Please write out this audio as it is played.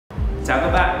Chào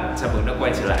các bạn, chào mừng đã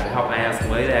quay trở lại với học IELTS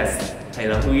với IELTS. Thầy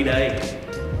là Huy đây.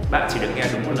 Bạn chỉ được nghe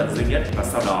đúng một lần duy nhất và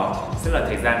sau đó sẽ là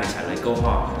thời gian để trả lời câu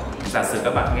hỏi. Giả sử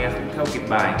các bạn nghe không theo kịp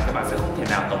bài, các bạn sẽ không thể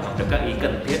nào tổng hợp được các ý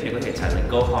cần thiết để có thể trả lời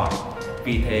câu hỏi.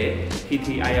 Vì thế, khi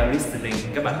thi IELTS Listening,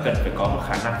 các bạn cần phải có một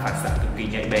khả năng phản xạ cực kỳ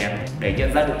nhạy bén để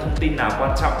nhận ra được thông tin nào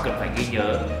quan trọng cần phải ghi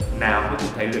nhớ. Nào, hãy cùng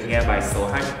thầy luyện nghe bài số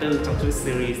 24 trong chuỗi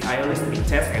series IELTS Listening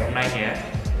Test ngày hôm nay nhé.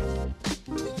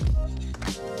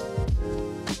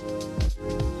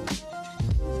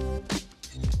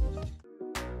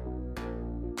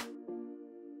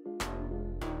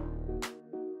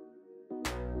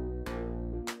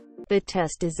 The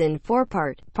test is in 4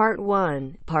 parts, Part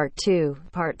 1, Part 2,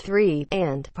 Part 3,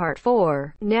 and Part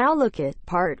 4. Now look at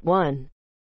Part 1.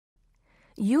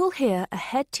 You'll hear a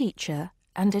head teacher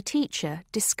and a teacher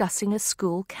discussing a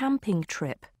school camping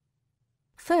trip.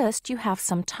 First, you have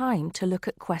some time to look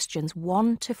at questions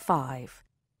 1 to 5.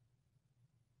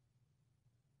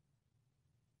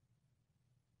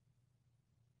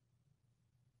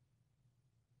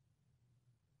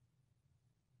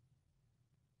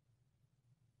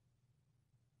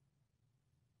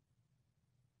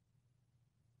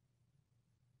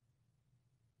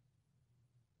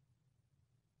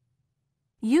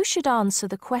 You should answer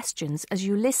the questions as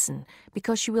you listen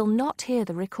because you will not hear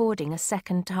the recording a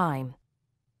second time.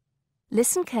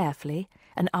 Listen carefully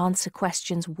and answer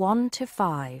questions 1 to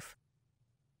 5.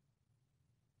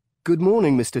 Good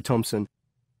morning, Mr. Thompson.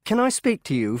 Can I speak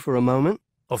to you for a moment?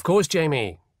 Of course,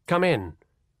 Jamie. Come in.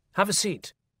 Have a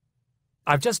seat.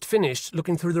 I've just finished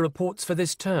looking through the reports for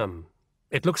this term.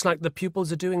 It looks like the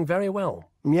pupils are doing very well.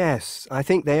 Yes, I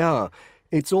think they are.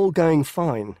 It's all going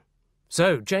fine.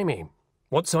 So, Jamie,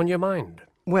 what's on your mind?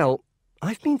 Well,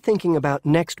 I've been thinking about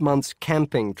next month's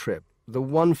camping trip, the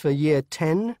one for year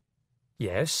 10.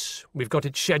 Yes, we've got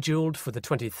it scheduled for the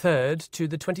 23rd to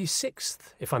the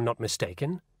 26th, if I'm not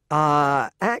mistaken.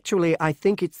 Actually, I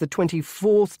think it's the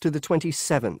 24th to the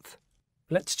 27th.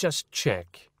 Let's just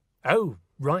check. Oh,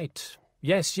 right.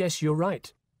 Yes, you're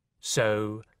right.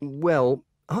 So... Well,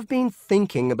 I've been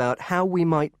thinking about how we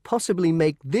might possibly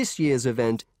make this year's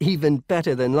event even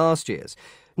better than last year's.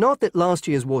 Not that last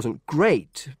year's wasn't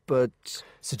great, but...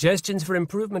 Suggestions for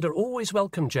improvement are always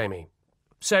welcome, Jamie.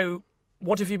 So,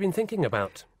 what have you been thinking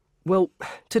about? Well,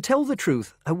 to tell the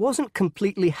truth, I wasn't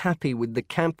completely happy with the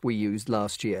camp we used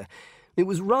last year. It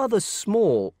was rather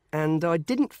small, and I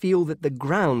didn't feel that the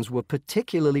grounds were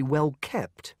particularly well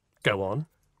kept. Go on.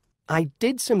 I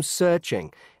did some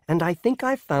searching, and I think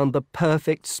I found the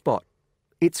perfect spot.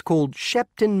 It's called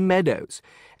Shepton Meadows,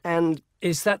 and...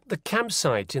 Is that the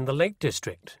campsite in the Lake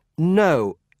District?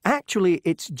 No, actually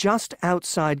it's just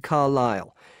outside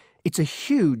Carlisle. It's a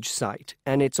huge site,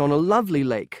 and it's on a lovely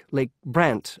lake, Lake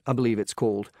Brant, I believe it's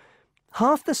called.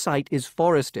 Half the site is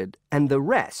forested, and the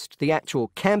rest, the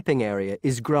actual camping area,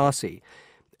 is grassy.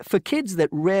 For kids that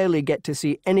rarely get to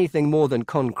see anything more than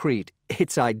concrete,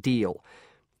 it's ideal.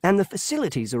 And the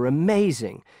facilities are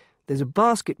amazing. There's a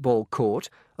basketball court,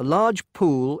 a large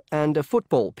pool, and a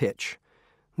football pitch.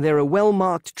 There are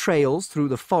well-marked trails through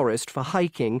the forest for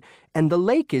hiking, and the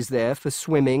lake is there for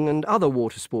swimming and other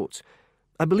water sports.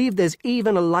 I believe there's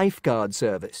even a lifeguard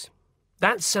service.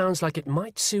 That sounds like it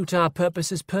might suit our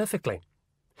purposes perfectly.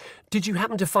 Did you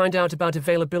happen to find out about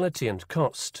availability and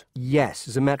cost? Yes,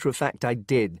 as a matter of fact, I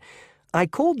did. I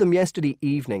called them yesterday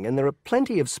evening, and there are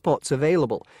plenty of spots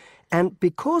available. And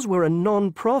because we're a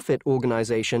non-profit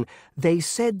organisation, they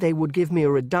said they would give me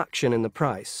a reduction in the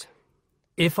price.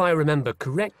 If I remember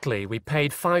correctly, we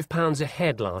paid £5 a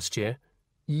head last year.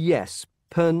 Yes,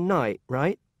 per night,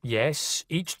 right? Yes,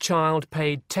 each child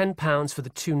paid £10 for the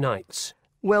 2 nights.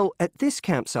 Well, at this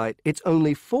campsite, it's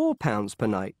only £4 per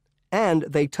night. And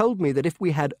they told me that if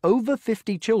we had over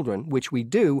 50 children, which we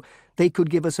do, they could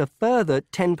give us a further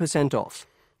 10% off.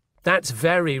 That's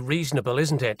very reasonable,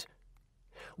 isn't it?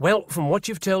 Well, from what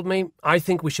you've told me, I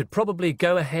think we should probably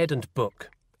go ahead and book.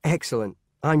 Excellent.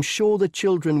 I'm sure the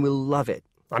children will love it.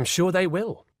 I'm sure they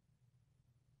will.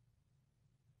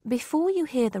 Before you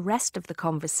hear the rest of the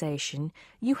conversation,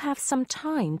 you have some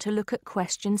time to look at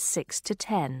questions 6 to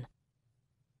 10.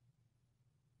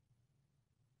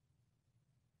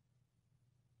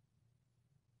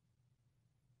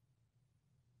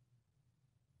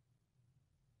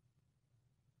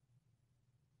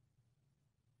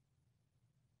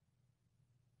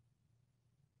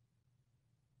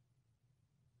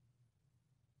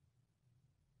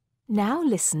 Now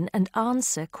listen and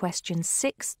answer questions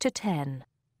 6 to 10.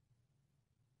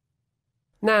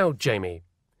 Now, Jamie,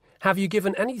 have you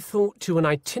given any thought to an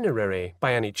itinerary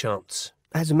by any chance?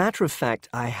 As a matter of fact,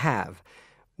 I have.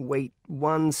 Wait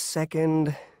 1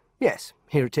 second. Yes,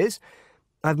 here it is.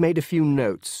 I've made a few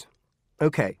notes.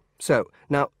 OK, so,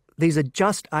 now, these are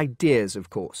just ideas, of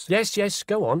course. Yes,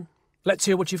 go on. Let's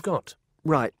hear what you've got.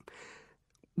 Right.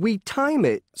 We time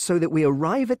it so that we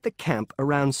arrive at the camp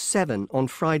around 7 on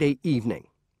Friday evening.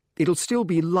 It'll still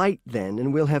be light then,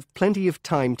 and we'll have plenty of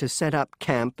time to set up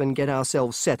camp and get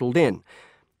ourselves settled in.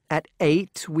 At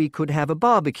 8, we could have a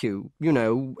barbecue, you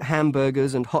know,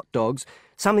 hamburgers and hot dogs,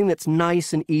 something that's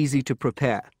nice and easy to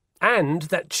prepare. And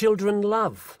that children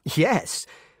love. Yes.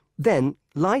 Then,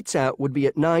 lights out would be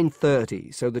at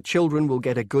 9:30, so the children will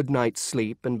get a good night's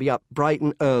sleep and be up bright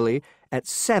and early at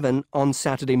 7 on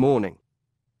Saturday morning.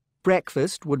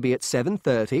 Breakfast would be at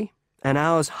 7:30, an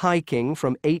hour's hiking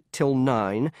from 8 till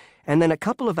 9, and then a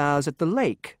couple of hours at the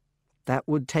lake. That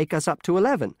would take us up to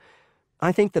 11.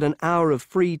 I think that an hour of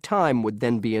free time would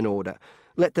then be in order.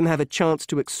 Let them have a chance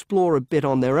to explore a bit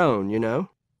on their own, you know.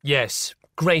 Yes,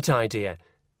 great idea.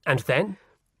 And then?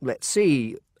 Let's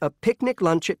see, a picnic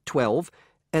lunch at 12,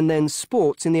 and then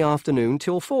sports in the afternoon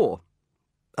till 4.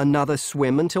 Another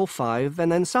swim until 5,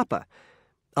 and then supper.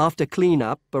 After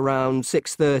clean-up, around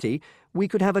 6:30, we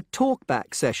could have a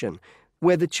talk-back session,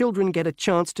 where the children get a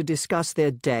chance to discuss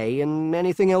their day and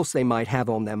anything else they might have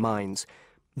on their minds.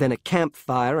 Then a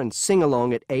campfire and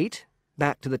sing-along at 8,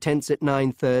 back to the tents at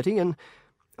 9:30, and,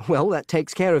 well, that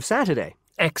takes care of Saturday.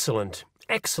 Excellent,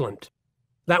 excellent.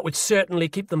 That would certainly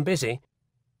keep them busy.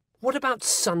 What about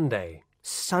Sunday?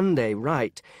 Sunday,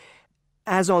 right.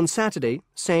 As on Saturday,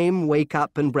 same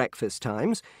wake-up and breakfast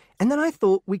times, and then I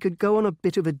thought we could go on a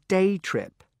bit of a day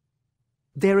trip.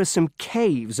 There are some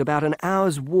caves about an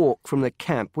hour's walk from the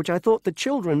camp, which I thought the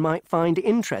children might find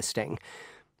interesting.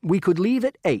 We could leave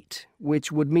at 8,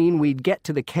 which would mean we'd get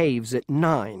to the caves at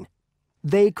 9.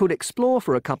 They could explore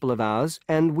for a couple of hours,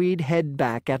 and we'd head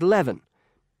back at 11.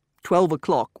 12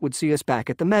 o'clock would see us back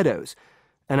at the meadows.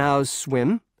 An hour's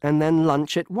swim, and then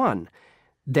lunch at 1.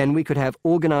 Then we could have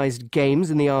organised games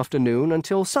in the afternoon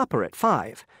until supper at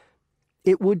 5.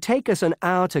 It would take us an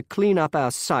hour to clean up our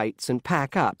sites and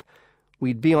pack up.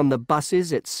 We'd be on the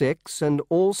buses at 6 and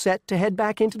all set to head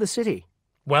back into the city.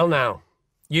 Well now,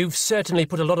 you've certainly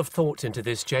put a lot of thought into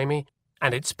this, Jamie,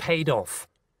 and it's paid off.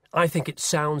 I think it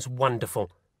sounds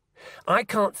wonderful. I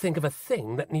can't think of a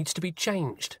thing that needs to be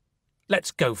changed.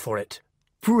 Let's go for it.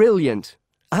 Brilliant.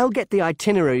 I'll get the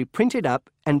itinerary printed up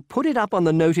and put it up on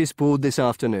the notice board this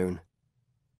afternoon.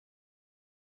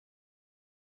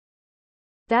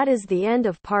 That is the end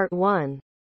of part 1.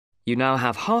 You now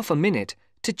have half a minute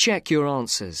to check your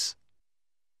answers.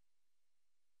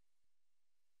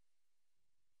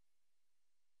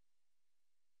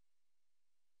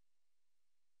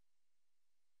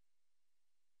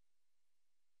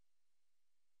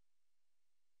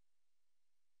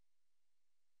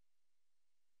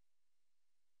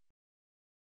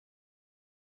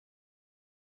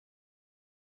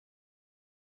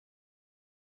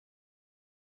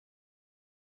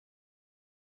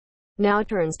 Now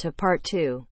turns to part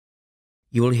 2.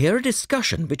 You will hear a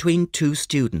discussion between two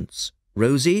students,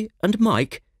 Rosie and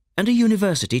Mike, and a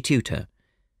university tutor.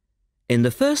 In the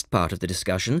first part of the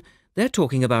discussion, they're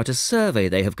talking about a survey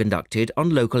they have conducted on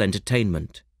local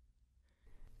entertainment.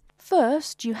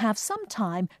 First, you have some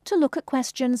time to look at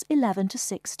questions 11 to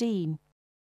 16.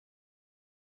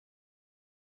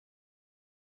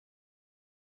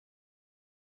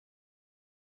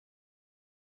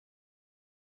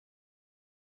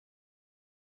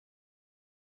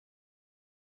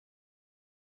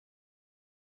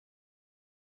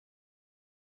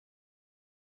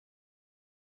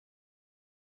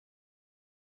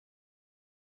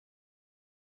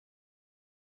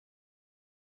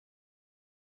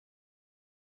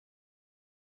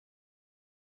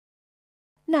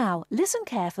 Now, listen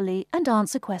carefully and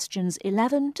answer questions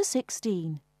 11 to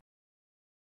 16.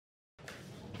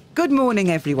 Good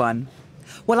morning, everyone.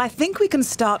 Well, I think we can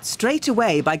start straight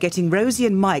away by getting Rosie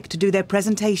and Mike to do their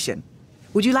presentation.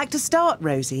 Would you like to start,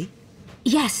 Rosie?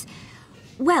 Yes.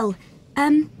 Well,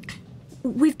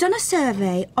 we've done a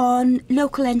survey on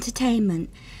local entertainment.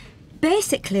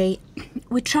 Basically,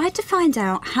 we tried to find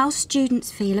out how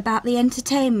students feel about the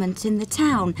entertainment in the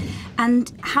town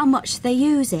and how much they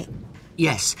use it.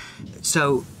 Yes,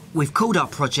 so we've called our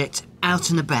project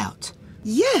Out and About.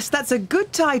 Yes, that's a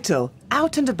good title,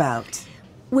 Out and About.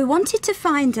 We wanted to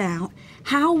find out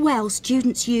how well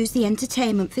students use the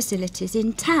entertainment facilities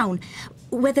in town,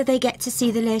 whether they get to see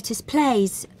the latest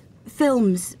plays,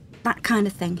 films, that kind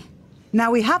of thing. Now,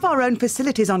 we have our own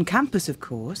facilities on campus, of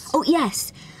course. Oh,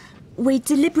 yes. We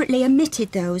deliberately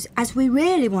omitted those as we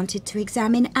really wanted to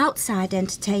examine outside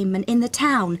entertainment in the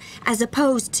town as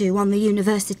opposed to on the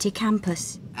university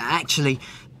campus. Actually,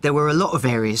 there were a lot of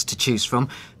areas to choose from,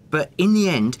 But in the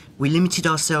end, we limited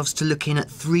ourselves to looking at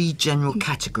 3 general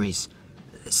categories: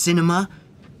 cinema,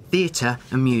 theatre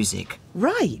and music.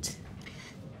 Right.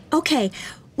 OK,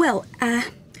 well,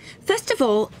 first of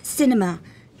all, cinema.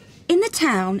 In the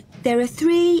town, there are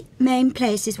 3 main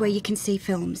places where you can see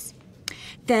films.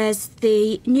 There's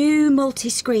the new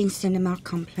multi-screen cinema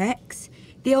complex,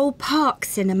 the old park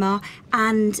cinema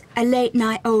and a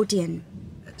late-night Odeon.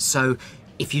 So,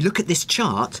 if you look at this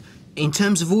chart, in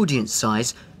terms of audience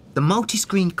size, the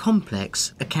multi-screen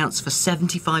complex accounts for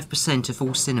 75% of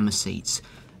all cinema seats.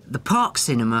 The park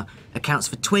cinema accounts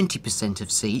for 20%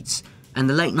 of seats, and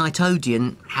the late-night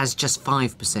Odeon has just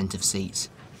 5% of seats.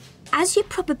 As you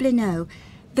probably know,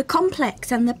 the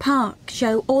complex and the park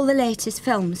show all the latest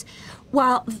films,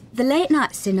 while the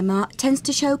late-night cinema tends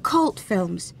to show cult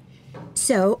films.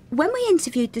 So, when we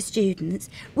interviewed the students,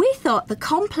 we thought the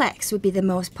complex would be the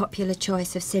most popular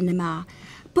choice of cinema.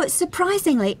 But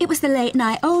surprisingly, it was the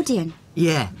late-night Odeon.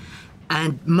 Yeah,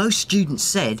 and most students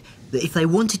said that if they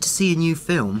wanted to see a new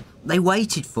film, they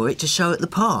waited for it to show at the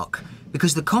park,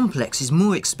 because the complex is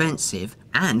more expensive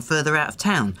and further out of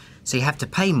town, so you have to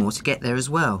pay more to get there as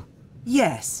well.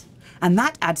 Yes, and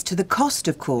that adds to the cost,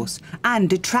 of course, and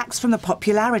detracts from the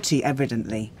popularity,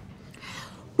 evidently.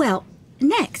 Well,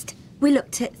 next, we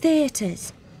looked at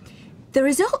theatres. The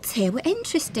results here were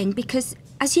interesting because,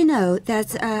 as you know,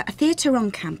 there's a theatre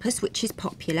on campus which is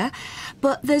popular,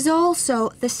 but there's also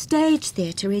the Stage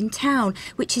Theatre in town,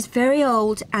 which is very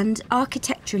old and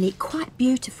architecturally quite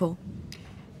beautiful.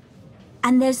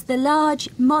 And there's the large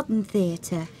modern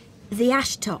theatre, the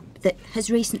Ashtop, that has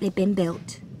recently been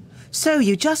built. So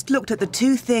you just looked at the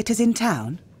 2 theatres in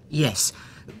town? Yes,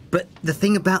 but the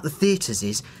thing about the theatres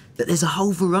is that there's a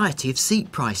whole variety of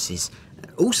seat prices.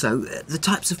 Also, the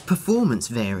types of performance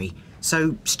vary,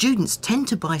 so students tend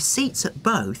to buy seats at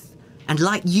both and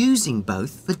like using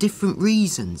both for different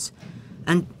reasons.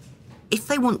 And if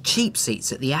they want cheap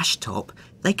seats at the Ashtop,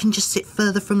 they can just sit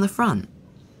further from the front.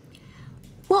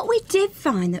 What we did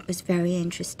find that was very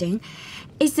interesting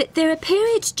is that there are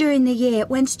periods during the year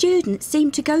when students seem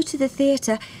to go to the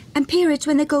theatre and periods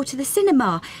when they go to the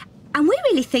cinema. And we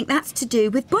really think that's to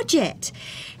do with budget.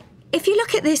 If you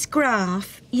look at this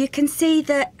graph, you can see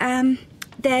that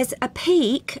there's a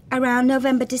peak around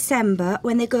November, December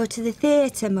when they go to the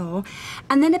theatre more,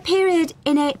 and then a period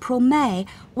in April, May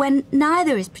when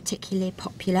neither is particularly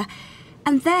popular.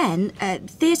 And then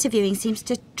theatre viewing seems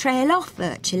to trail off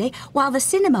virtually, while the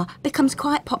cinema becomes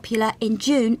quite popular in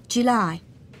June, July.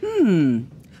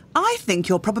 I think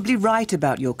you're probably right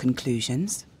about your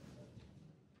conclusions.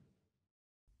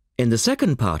 In the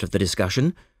second part of the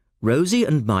discussion, Rosie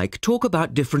and Mike talk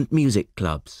about different music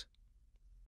clubs.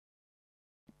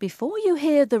 Before you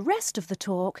hear the rest of the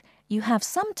talk, you have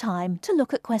some time to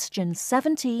look at questions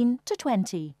 17 to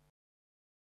 20.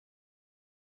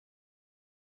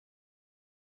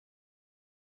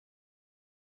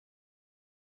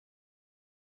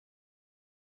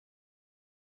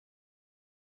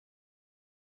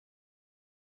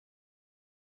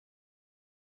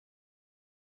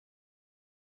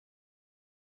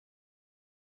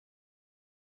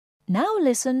 Now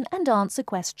listen and answer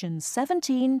questions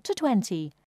 17 to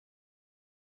 20.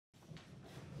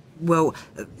 Well,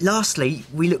 lastly,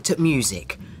 we looked at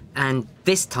music, and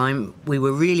this time we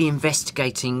were really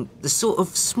investigating the sort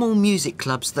of small music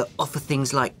clubs that offer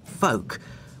things like folk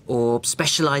or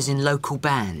specialise in local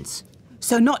bands.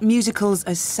 So not musicals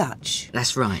as such?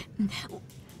 That's right.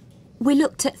 We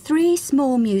looked at 3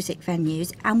 small music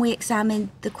venues and we examined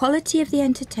the quality of the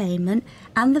entertainment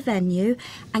and the venue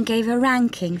and gave a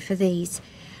ranking for these.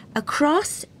 A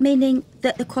cross, meaning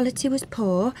that the quality was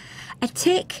poor, a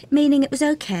tick, meaning it was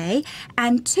OK,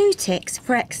 and 2 ticks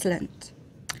for excellent.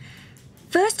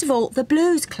 First of all, the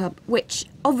Blues Club, which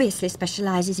obviously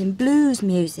specialises in blues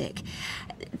music.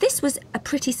 This was a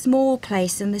pretty small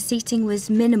place and the seating was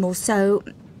minimal, so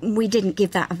we didn't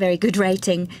give that a very good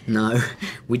rating. No,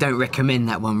 we don't recommend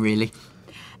that one, really.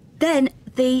 Then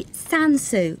the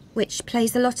Sansu, which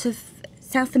plays a lot of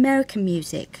South American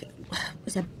music. It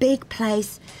was a big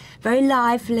place, very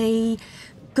lively,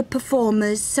 good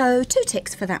performers, so 2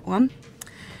 ticks for that one.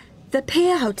 The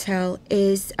Pier Hotel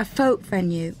is a folk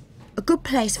venue, a good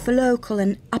place for local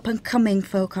and up-and-coming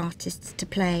folk artists to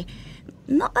play.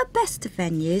 Not the best of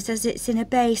venues, as it's in a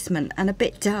basement and a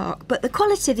bit dark, but the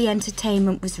quality of the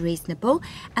entertainment was reasonable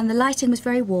and the lighting was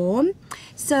very warm,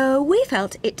 so we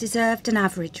felt it deserved an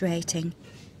average rating.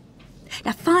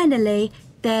 Now finally,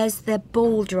 there's the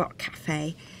Bald Rock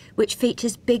Cafe, which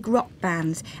features big rock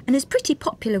bands and is pretty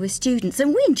popular with students,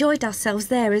 and we enjoyed ourselves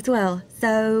there as well,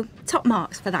 so top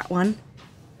marks for that one.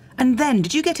 And then,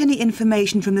 did you get any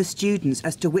information from the students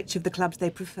as to which of the clubs they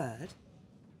preferred?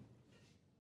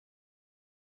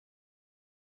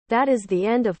 That is the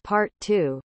end of part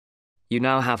 2. You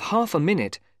now have half a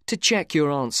minute to check your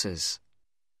answers.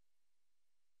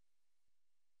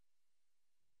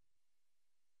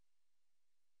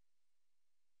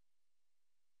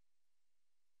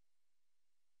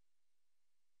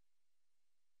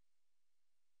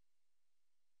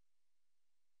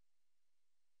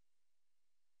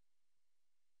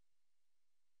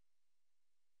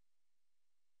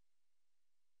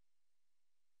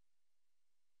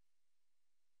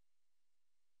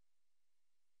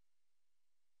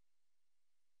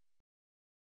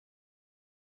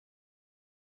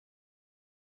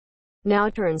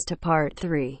 Now turns to part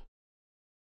 3.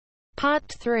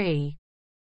 Part 3.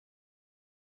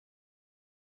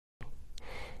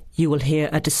 You will hear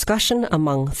a discussion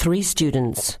among 3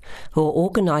 students who are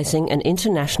organising an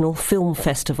international film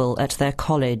festival at their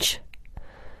college.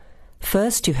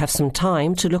 First, you have some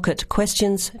time to look at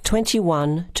questions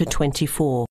 21 to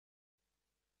 24.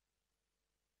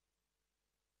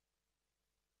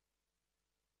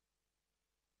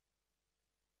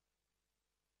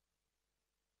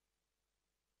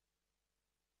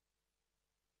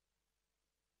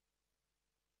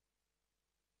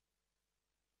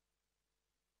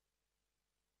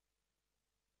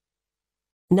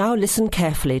 Now listen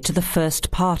carefully to the first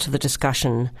part of the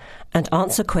discussion and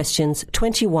answer questions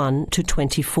 21 to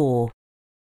 24.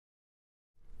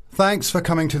 Thanks for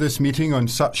coming to this meeting on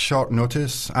such short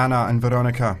notice, Anna and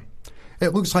Veronica.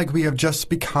 It looks like we have just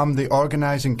become the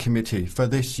organising committee for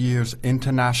this year's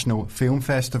International Film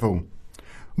Festival.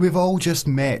 We've all just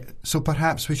met, so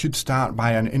perhaps we should start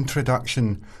by an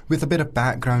introduction with a bit of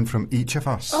background from each of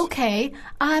us. OK,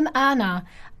 I'm Anna.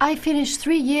 I finished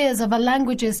 3 years of a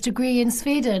languages degree in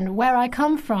Sweden, where I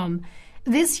come from.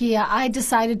 This year I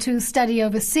decided to study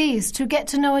overseas to get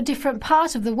to know a different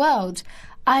part of the world.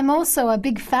 I'm also a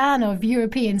big fan of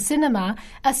European cinema,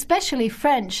 especially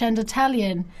French and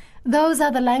Italian. Those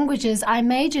are the languages I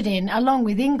majored in, along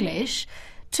with English.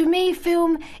 To me,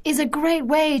 film is a great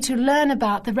way to learn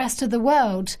about the rest of the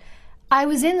world. I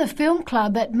was in the film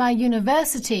club at my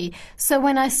university, so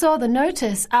when I saw the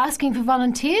notice asking for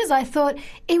volunteers, I thought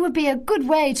it would be a good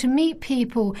way to meet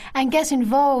people and get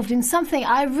involved in something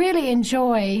I really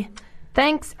enjoy.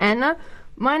 Thanks, Anna.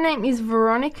 My name is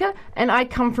Veronica and I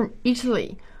come from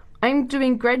Italy. I'm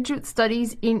doing graduate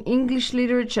studies in English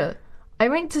literature. I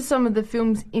went to some of the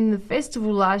films in the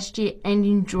festival last year and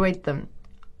enjoyed them.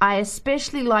 I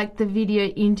especially liked the video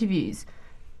interviews.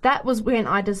 That was when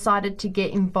I decided to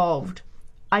get involved.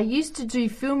 I used to do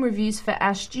film reviews for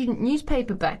our student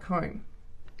newspaper back home.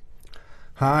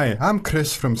 Hi, I'm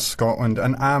Chris from Scotland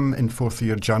and I'm in 4th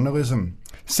year journalism.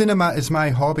 Cinema is my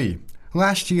hobby.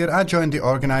 Last year I joined the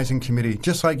organising committee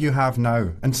just like you have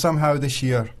now, and somehow this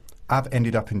year I've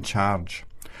ended up in charge.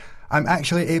 I'm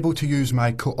actually able to use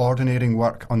my coordinating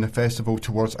work on the festival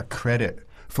towards a credit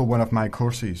for one of my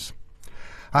courses.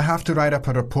 I have to write up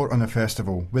a report on the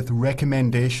festival with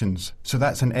recommendations, so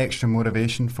that's an extra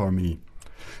motivation for me.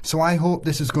 So I hope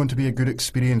this is going to be a good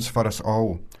experience for us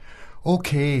all.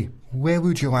 OK, where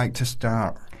would you like to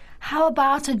start? How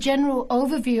about a general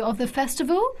overview of the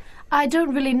festival? I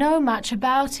don't really know much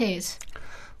about it.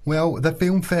 Well, the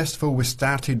film festival was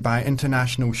started by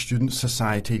International Student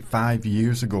Society 5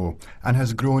 years ago and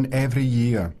has grown every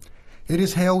year. It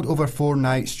is held over 4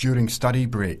 nights during study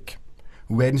break,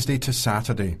 Wednesday to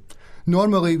Saturday.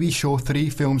 Normally we show 3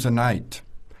 films a night.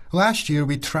 Last year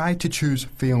we tried to choose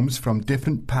films from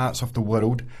different parts of the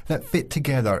world that fit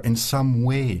together in some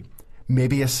way,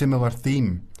 maybe a similar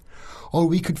theme. Or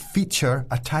we could feature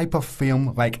a type of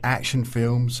film like action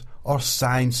films or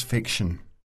science fiction.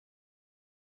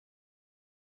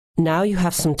 Now you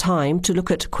have some time to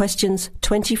look at questions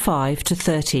 25 to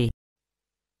 30.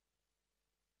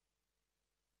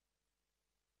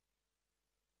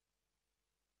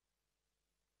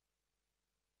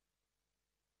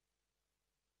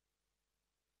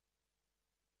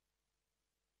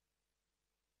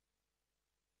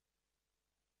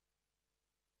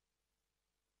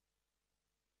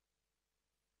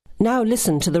 Now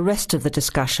listen to the rest of the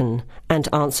discussion and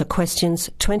answer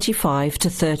questions 25 to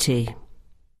 30.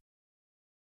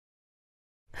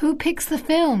 Who picks the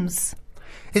films?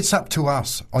 It's up to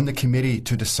us on the committee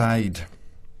to decide.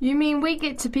 You mean we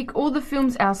get to pick all the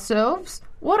films ourselves?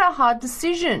 What a hard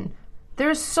decision. There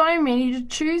are so many to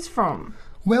choose from.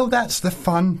 Well, that's the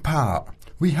fun part.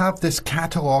 We have this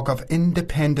catalogue of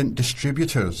independent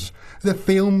distributors. The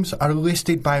films are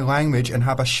listed by language and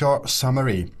have a short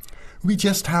summary. We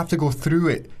just have to go through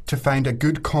it to find a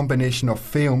good combination of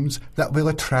films that will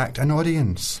attract an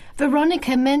audience.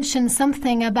 Veronica mentioned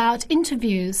something about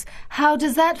interviews. How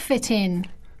does that fit in?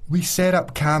 We set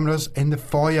up cameras in the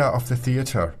foyer of the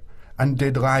theatre and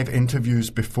did live interviews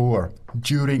before,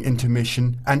 during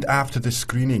intermission and after the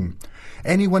screening.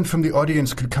 Anyone from the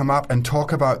audience could come up and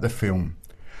talk about the film.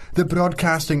 The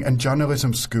Broadcasting and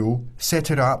Journalism School set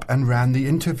it up and ran the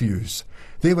interviews.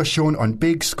 They were shown on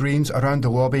big screens around the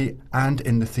lobby and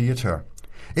in the theatre.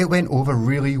 It went over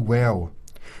really well.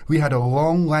 We had a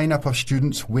long lineup of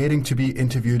students waiting to be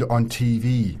interviewed on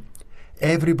TV.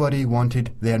 Everybody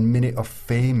wanted their minute of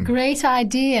fame. Great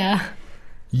idea.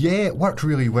 Yeah, it worked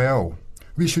really well.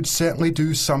 We should certainly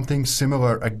do something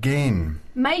similar again.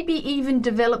 Maybe even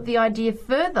develop the idea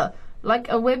further, like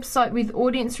a website with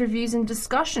audience reviews and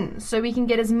discussion, so we can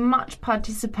get as much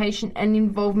participation and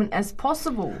involvement as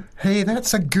possible. Hey,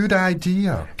 that's a good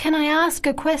idea. Can I ask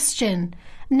a question?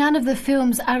 None of the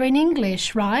films are in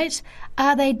English, right?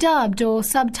 Are they dubbed or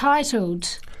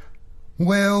subtitled?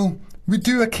 Well, we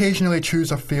do occasionally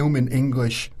choose a film in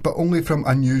English, but only from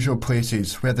unusual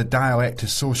places where the dialect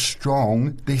is so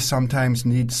strong they sometimes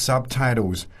need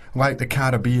subtitles, like the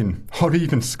Caribbean or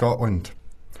even Scotland.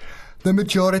 The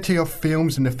majority of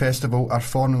films in the festival are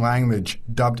foreign language,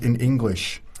 dubbed in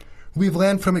English. We've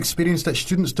learned from experience that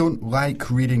students don't like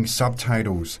reading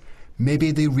subtitles.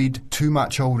 Maybe they read too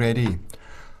much already.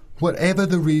 Whatever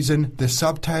the reason, the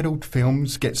subtitled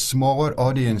films get smaller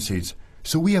audiences,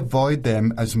 so we avoid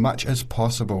them as much as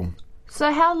possible.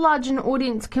 So how large an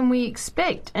audience can we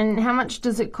expect, and how much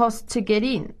does it cost to get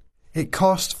in? It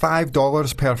costs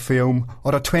 $5 per film,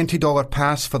 or a $20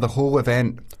 pass for the whole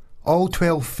event. All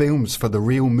 12 films for the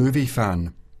real movie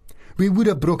fan. We would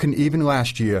have broken even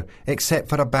last year, except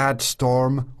for a bad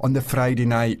storm on the Friday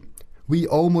night. We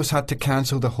almost had to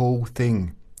cancel the whole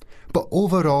thing. But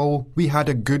overall, we had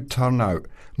a good turnout,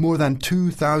 more than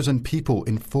 2,000 people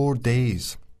in 4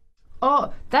 days.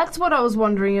 Oh, that's what I was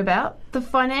wondering about, the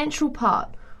financial part.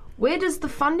 Where does the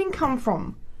funding come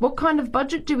from? What kind of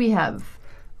budget do we have?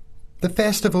 The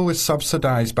festival is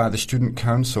subsidised by the Student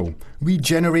Council. We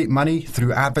generate money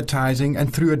through advertising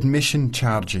and through admission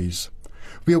charges.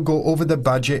 We'll go over the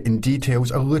budget in details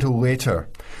a little later,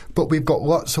 but we've got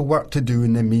lots of work to do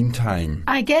in the meantime.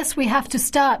 I guess we have to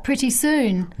start pretty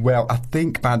soon. Well, I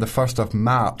think by the 1st of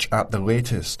March at the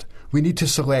latest. We need to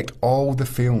select all the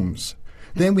films.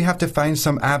 Then we have to find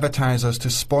some advertisers to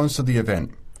sponsor the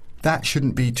event. That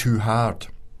shouldn't be too hard.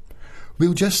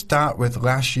 We'll just start with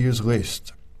last year's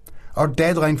list. Our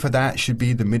deadline for that should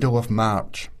be the middle of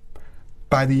March.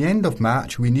 By the end of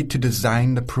March, we need to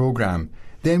design the programme.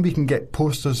 Then we can get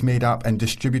posters made up and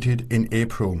distributed in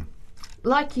April.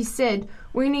 Like you said,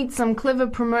 we need some clever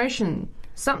promotion,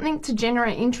 something to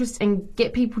generate interest and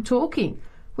get people talking.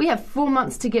 We have 4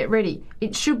 months to get ready.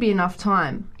 It should be enough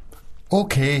time.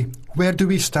 OK, where do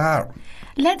we start?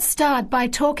 Let's start by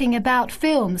talking about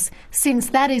films, since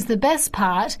that is the best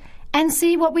part, and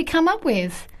see what we come up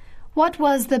with. What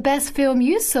was the best film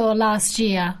you saw last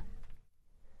year?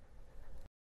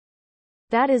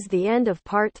 That is the end of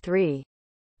part 3.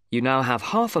 You now have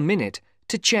half a minute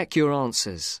to check your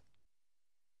answers.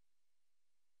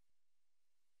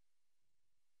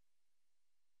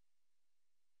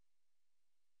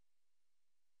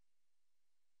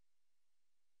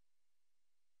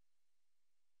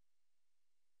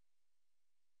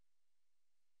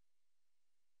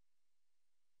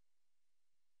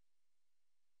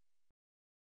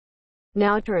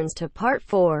 Now turns to part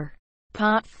 4.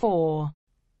 Part 4.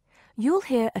 You'll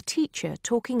hear a teacher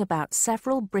talking about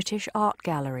several British art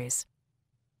galleries.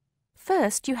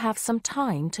 First, you have some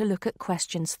time to look at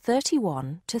questions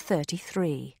 31 to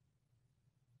 33.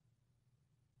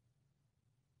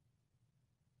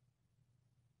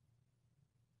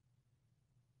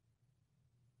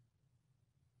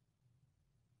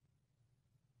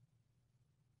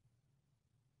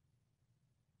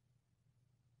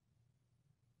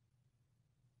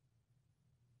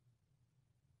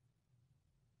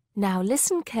 Now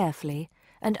listen carefully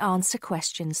and answer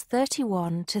questions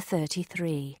 31 to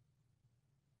 33.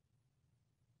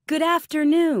 Good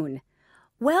afternoon.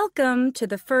 Welcome to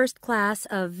the first class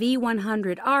of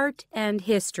V100 Art and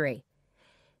History.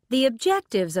 The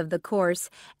objectives of the course,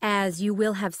 as you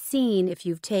will have seen if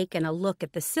you've taken a look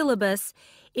at the syllabus,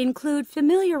 include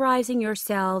familiarizing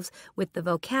yourselves with the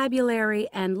vocabulary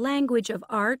and language of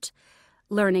art,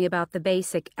 learning about the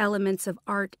basic elements of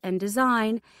art and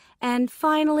design, and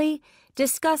finally,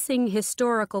 discussing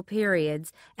historical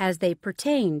periods as they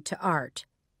pertain to art.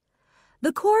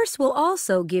 The course will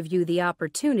also give you the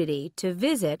opportunity to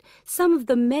visit some of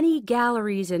the many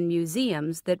galleries and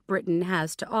museums that Britain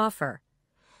has to offer.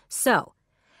 So,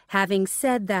 having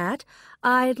said that,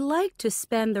 I'd like to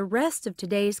spend the rest of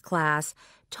today's class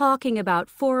talking about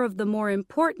 4 of the more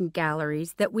important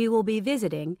galleries that we will be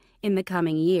visiting in the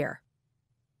coming year.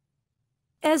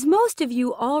 As most of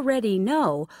you already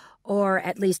know, or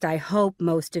at least I hope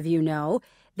most of you know,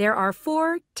 there are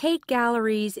 4 Tate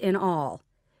galleries in all.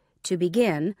 To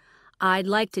begin, I'd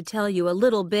like to tell you a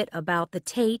little bit about the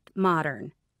Tate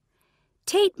Modern.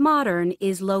 Tate Modern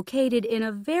is located in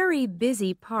a very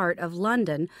busy part of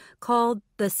London called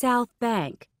the South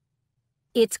Bank.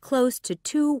 It's close to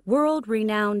 2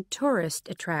 world-renowned tourist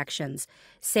attractions,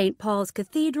 St. Paul's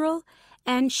Cathedral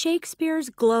and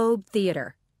Shakespeare's Globe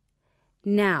Theatre.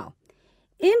 Now,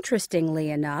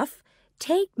 interestingly enough,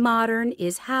 Tate Modern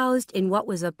is housed in what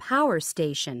was a power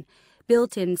station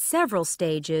built in several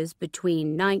stages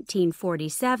between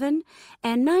 1947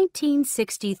 and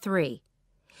 1963.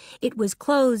 It was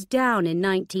closed down in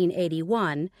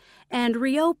 1981 and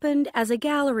reopened as a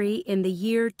gallery in the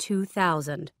year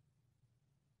 2000.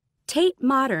 Tate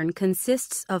Modern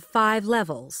consists of 5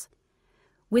 levels,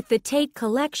 with the Tate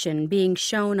collection being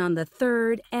shown on the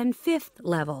 3rd and 5th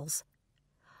levels.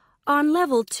 On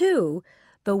level 2,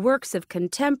 the works of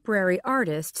contemporary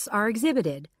artists are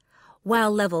exhibited,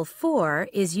 while level 4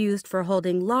 is used for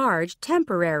holding large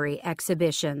temporary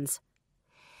exhibitions.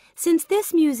 Since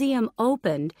this museum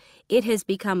opened, it has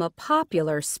become a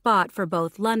popular spot for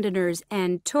both Londoners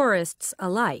and tourists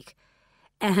alike.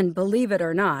 And believe it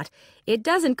or not, it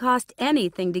doesn't cost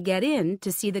anything to get in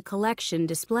to see the collection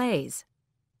displays.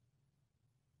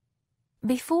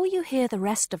 Before you hear the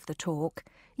rest of the talk,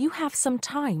 you have some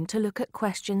time to look at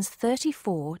questions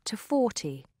 34 to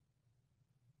 40.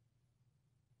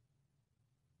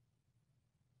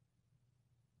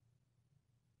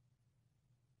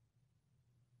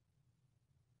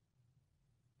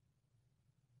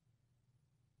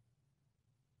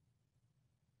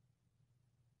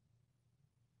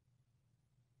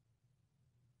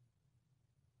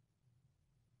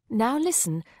 Now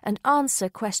listen and answer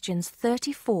questions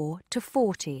 34 to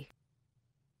 40.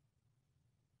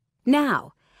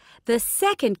 Now, the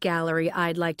second gallery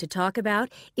I'd like to talk about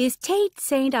is Tate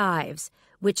St. Ives,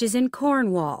 which is in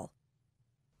Cornwall.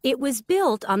 It was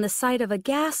built on the site of a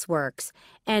gasworks,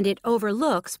 and it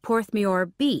overlooks Porthmeor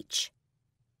Beach.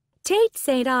 Tate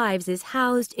St. Ives is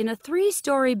housed in a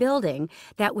 3-story building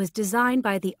that was designed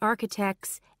by the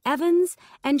architects Evans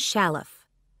and Shalliff.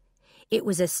 It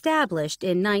was established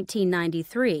in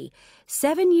 1993,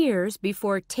 7 years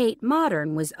before Tate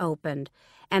Modern was opened,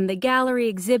 and the gallery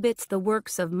exhibits the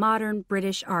works of modern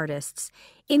British artists,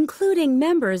 including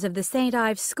members of the St.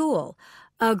 Ives School,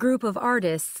 a group of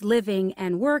artists living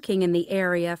and working in the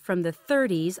area from the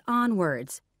 30s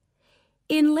onwards.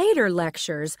 In later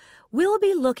lectures, we'll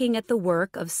be looking at the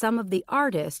work of some of the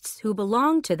artists who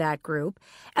belong to that group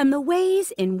and the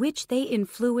ways in which they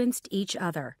influenced each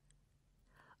other.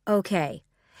 Okay,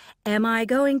 am I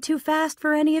going too fast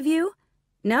for any of you?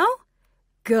 No?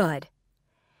 Good.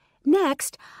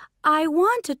 Next, I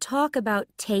want to talk about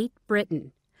Tate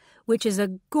Britain, which is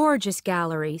a gorgeous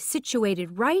gallery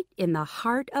situated right in the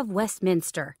heart of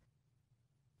Westminster.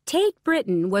 Tate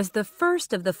Britain was the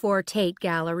first of the 4 Tate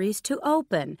galleries to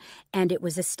open, and it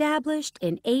was established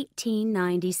in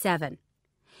 1897.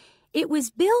 It was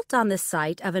built on the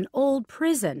site of an old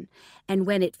prison, and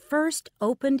when it first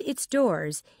opened its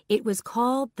doors, it was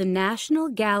called the National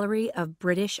Gallery of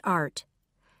British Art.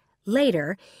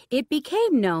 Later, it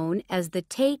became known as the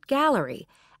Tate Gallery,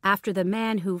 after the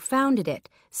man who founded it,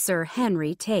 Sir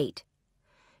Henry Tate.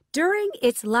 During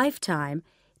its lifetime,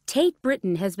 Tate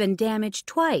Britain has been damaged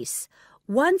twice,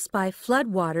 once by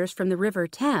floodwaters from the River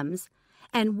Thames,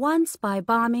 and once by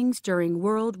bombings during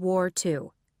World War II.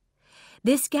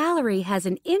 This gallery has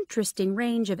an interesting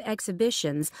range of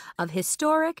exhibitions of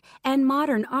historic and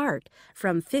modern art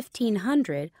from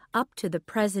 1500 up to the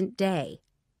present day.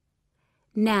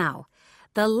 Now,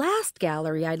 the last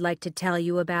gallery I'd like to tell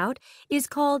you about is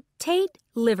called Tate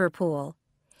Liverpool.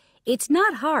 It's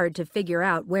not hard to figure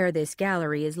out where this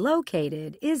gallery is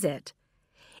located, is it?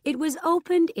 It was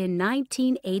opened in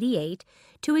 1988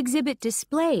 to exhibit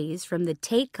displays from the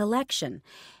Tate collection,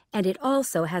 and it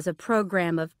also has a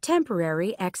program of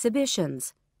temporary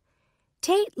exhibitions.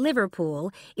 Tate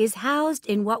Liverpool is housed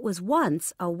in what was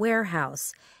once a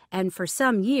warehouse, and for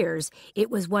some years it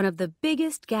was one of the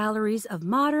biggest galleries of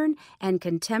modern and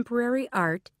contemporary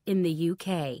art in the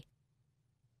UK.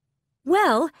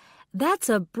 Well, that's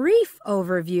a brief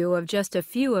overview of just a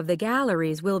few of the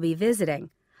galleries we'll be visiting.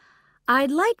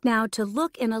 I'd like now to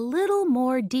look in a little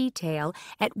more detail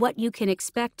at what you can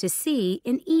expect to see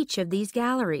in each of these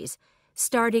galleries,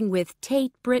 starting with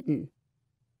Tate Britain.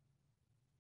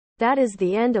 That is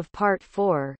the end of part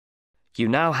 4. You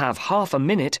now have half a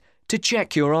minute to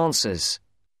check your answers.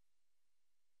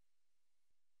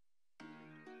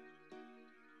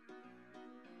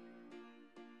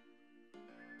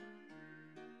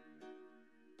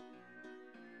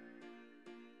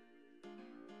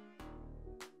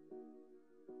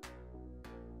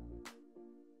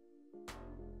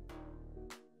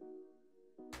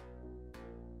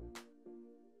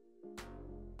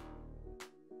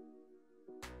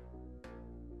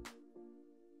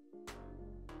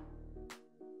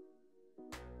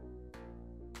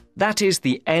 That is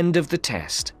the end of the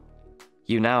test.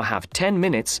 You now have 10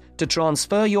 minutes to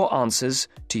transfer your answers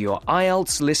to your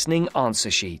IELTS listening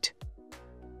answer sheet.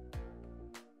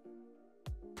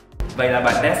 Vậy là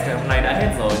bài test ngày hôm nay đã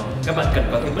hết rồi. Các bạn cần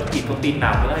có thêm bất kỳ thông tin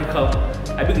nào nữa hay không?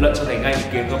 Hãy bình luận cho thầy ngay ý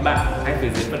kiến của các bạn ngay phía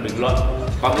dưới phần bình luận.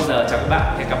 Còn bây giờ chào các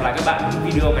bạn, hẹn gặp lại các bạn trong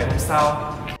video ngày hôm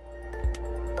sau.